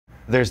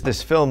There's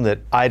this film that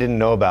I didn't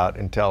know about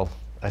until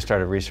I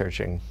started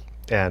researching,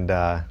 and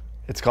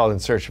it's called In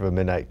Search of a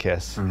Midnight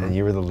Kiss, and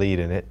you were the lead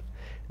in it.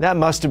 That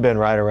must have been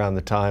right around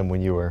the time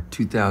when you were...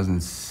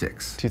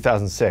 2006.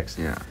 2006.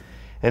 Yeah.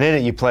 And in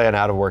it, you play an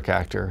out-of-work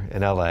actor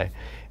in LA,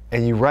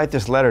 and you write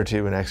this letter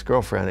to an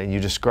ex-girlfriend, and you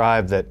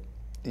describe that,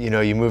 you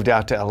know, you moved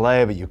out to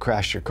LA, but you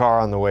crashed your car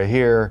on the way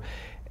here,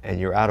 and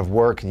you're out of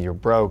work, and you're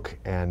broke,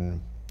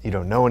 and you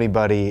don't know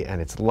anybody,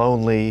 and it's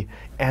lonely.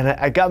 And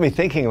it got me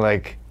thinking,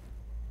 like,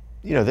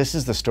 you know, this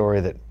is the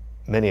story that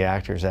many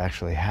actors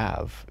actually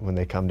have when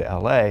they come to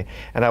LA.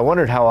 And I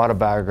wondered how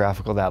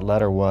autobiographical that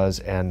letter was,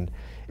 and,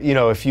 you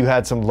know, if you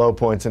had some low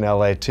points in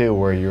LA too,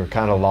 where you were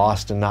kind of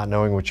lost and not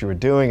knowing what you were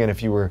doing, and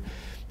if you were,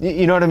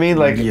 you know what I mean?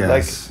 Like,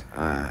 yes.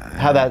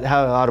 how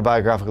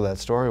autobiographical that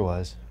story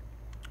was.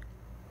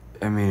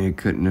 I mean, it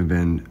couldn't have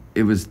been.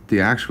 It was the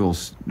actual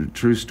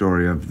true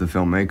story of the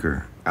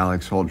filmmaker,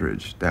 Alex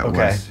Holdridge. That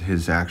was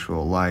his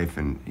actual life,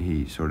 and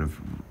he sort of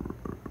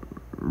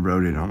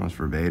wrote it almost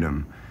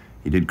verbatim.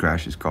 He did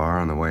crash his car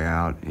on the way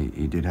out.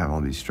 He did have all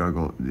these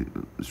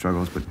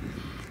struggles, but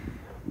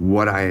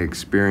what I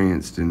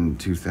experienced in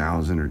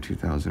 2000 or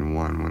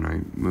 2001 when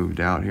I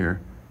moved out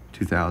here,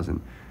 2000,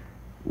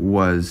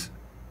 was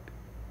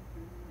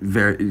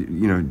very,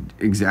 you know,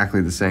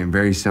 exactly the same,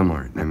 very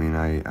similar. I mean,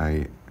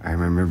 I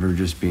remember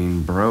just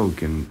being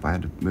broke, and I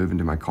had to move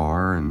into my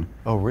car, and...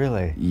 Oh,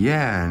 really?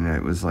 Yeah, and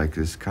it was like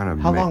this kind of...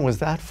 How long was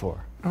that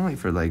for? Only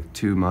for like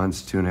 2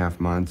 months, 2.5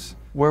 months.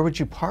 Where would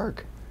you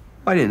park?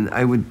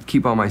 I would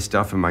keep all my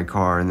stuff in my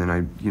car, and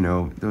then you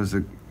know, there was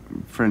a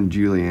friend,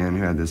 Julianne,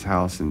 who had this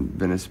house in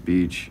Venice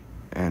Beach,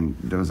 and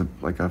there was a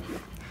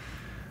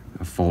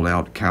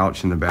fold-out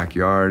couch in the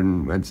backyard,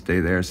 and I'd stay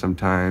there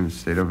sometimes,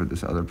 stayed over at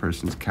this other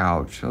person's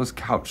couch. I was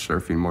couch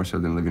surfing more so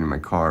than living in my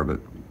car, but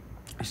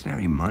I just didn't have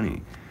any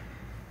money.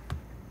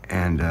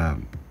 And,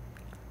 God,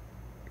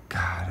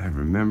 I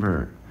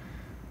remember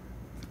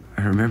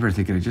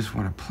thinking, I just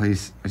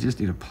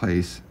need a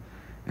place.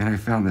 And I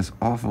found this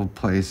awful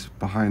place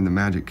behind the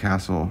Magic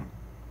Castle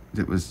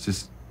that was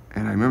just,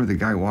 and I remember the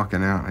guy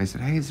walking out, and I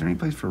said, hey, is there any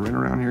place for rent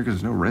around here? Because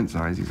there's no rent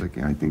signs. He's like,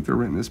 yeah, I think they're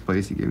renting this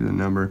place. He gave me the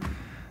number.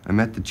 I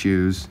met the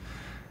Chews.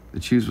 The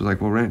Chews was like,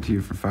 we'll rent it to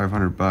you for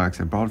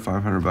 $500. I borrowed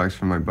 $500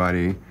 from my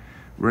buddy,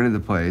 rented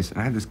the place, and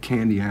I had this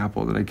candy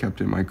apple that I kept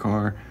in my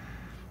car,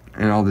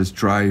 and all this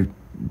dry,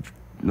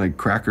 like,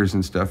 crackers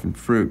and stuff and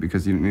fruit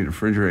because you didn't need a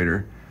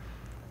refrigerator.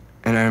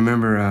 And I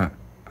remember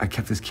I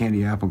kept this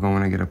candy apple going.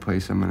 When I get a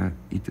place, I'm gonna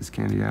eat this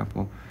candy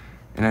apple.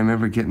 And I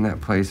remember getting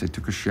that place. I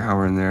took a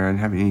shower in there. I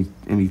didn't have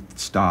any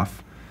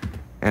stuff,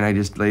 and I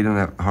just laid on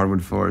that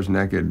hardwood floors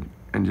naked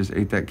and just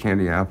ate that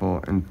candy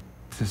apple and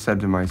just said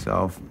to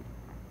myself,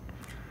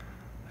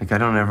 like, I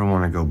don't ever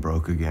want to go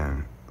broke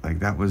again. Like,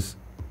 that was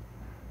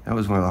one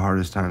of the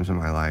hardest times in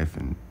my life,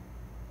 and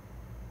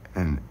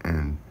I'm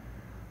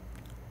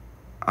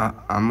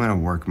gonna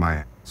work my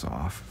ass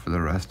off for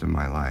the rest of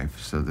my life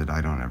so that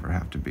I don't ever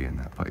have to be in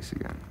that place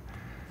again.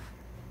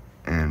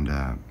 And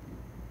I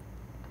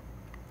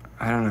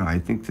don't know, I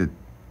think that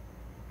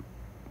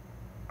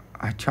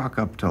I chalk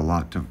up to a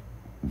lot to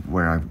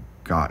where I've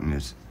gotten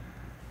is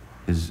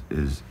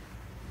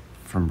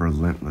from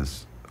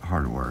relentless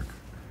hard work.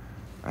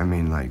 I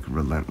mean, like,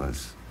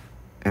 relentless.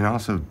 And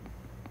also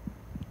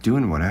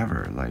doing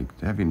whatever, like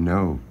having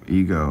no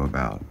ego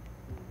about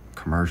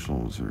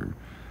commercials or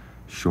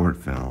short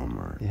film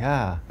or...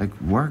 Yeah. Like,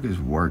 work is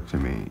work to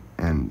me.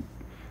 And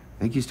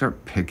I think you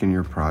start picking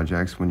your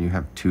projects when you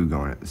have two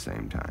going at the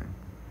same time.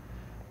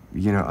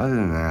 You know, other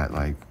than that,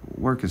 like,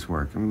 work is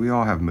work. I mean, we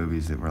all have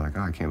movies that we're like,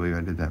 oh, I can't believe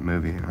I did that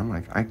movie. And I'm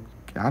like, I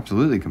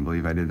absolutely can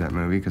believe I did that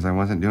movie because I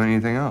wasn't doing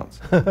anything else.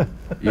 You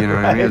know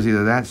what I mean? It was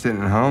either that,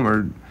 sitting at home,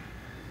 or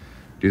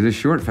do this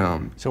short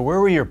film. So where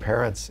were your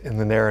parents in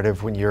the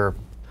narrative when you're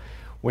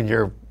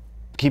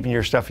keeping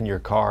your stuff in your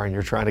car and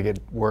you're trying to get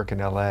work in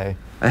LA?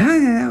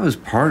 That was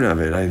part of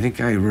it. I think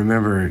I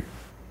remember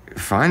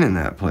finding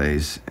that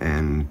place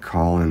and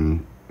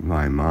calling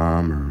my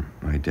mom or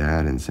my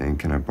dad and saying,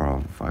 can I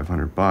borrow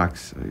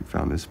 $500? I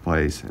found this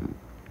place, and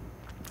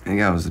I think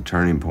that was the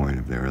turning point.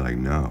 If they were like,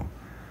 no,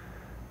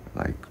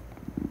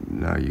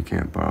 you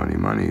can't borrow any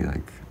money.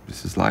 Like,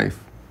 this is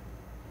life.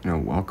 You know,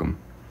 welcome.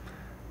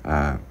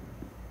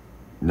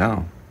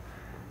 No.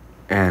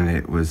 And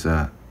it was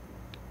a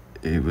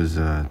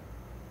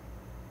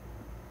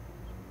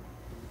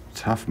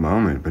tough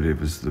moment, but it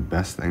was the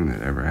best thing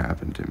that ever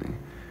happened to me.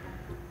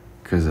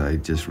 Because I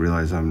just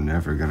realized I'm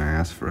never gonna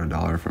ask for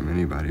 $1 from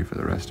anybody for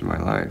the rest of my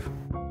life.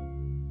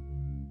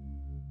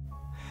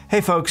 Hey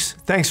folks,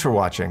 thanks for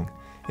watching.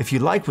 If you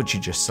like what you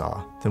just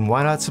saw, then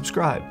why not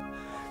subscribe?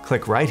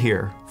 Click right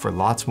here for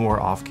lots more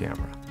off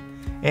camera.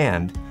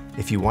 And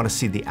if you want to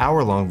see the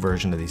hour-long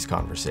version of these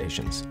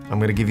conversations, I'm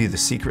gonna give you the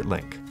secret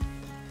link.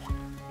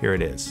 Here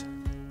it is,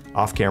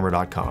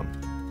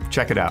 offcamera.com.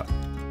 Check it out.